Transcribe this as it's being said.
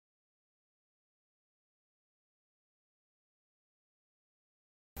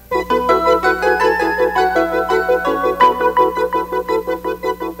The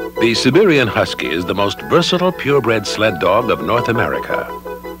Siberian Husky is the most versatile purebred sled dog of North America.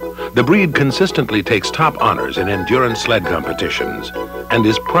 The breed consistently takes top honors in endurance sled competitions and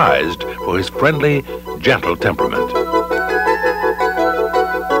is prized for his friendly, gentle temperament.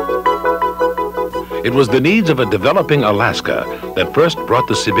 It was the needs of a developing Alaska that first brought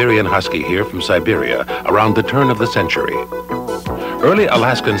the Siberian Husky here from Siberia around the turn of the century. Early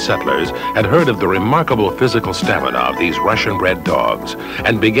Alaskan settlers had heard of the remarkable physical stamina of these Russian-bred dogs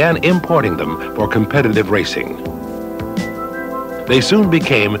and began importing them for competitive racing. They soon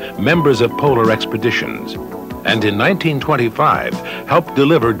became members of polar expeditions, and in 1925 helped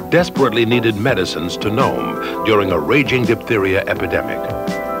deliver desperately needed medicines to Nome during a raging diphtheria epidemic.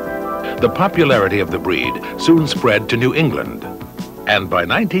 The popularity of the breed soon spread to New England, and by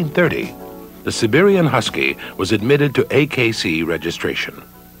 1930, the Siberian Husky was admitted to AKC registration.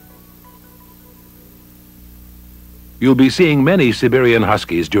 You'll be seeing many Siberian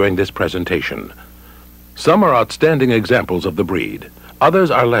Huskies during this presentation. Some are outstanding examples of the breed,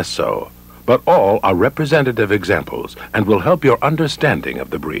 others are less so, but all are representative examples and will help your understanding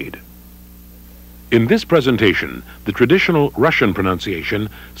of the breed. In this presentation, the traditional Russian pronunciation,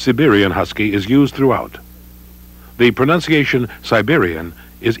 Siberian Husky, is used throughout. The pronunciation Siberian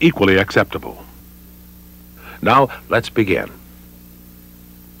is equally acceptable. Now, let's begin.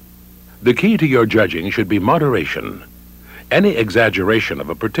 The key to your judging should be moderation. Any exaggeration of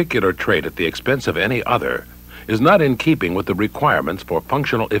a particular trait at the expense of any other is not in keeping with the requirements for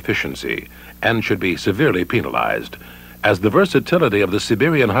functional efficiency and should be severely penalized, as the versatility of the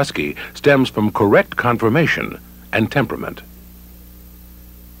Siberian Husky stems from correct conformation and temperament.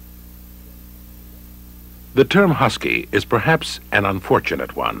 The term husky is perhaps an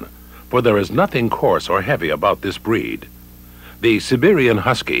unfortunate one, for there is nothing coarse or heavy about this breed. The Siberian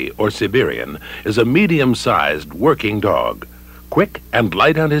Husky, or Siberian, is a medium-sized working dog, quick and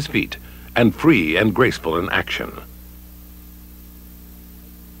light on his feet, and free and graceful in action.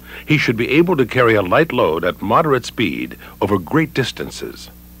 He should be able to carry a light load at moderate speed over great distances.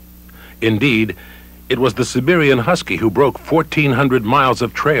 Indeed, it was the Siberian Husky who broke 1,400 miles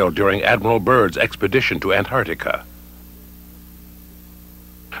of trail during Admiral Byrd's expedition to Antarctica.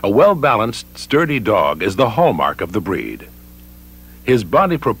 A well-balanced, sturdy dog is the hallmark of the breed. His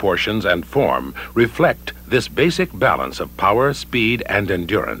body proportions and form reflect this basic balance of power, speed, and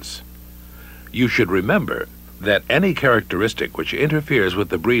endurance. You should remember that any characteristic which interferes with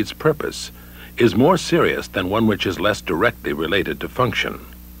the breed's purpose is more serious than one which is less directly related to function.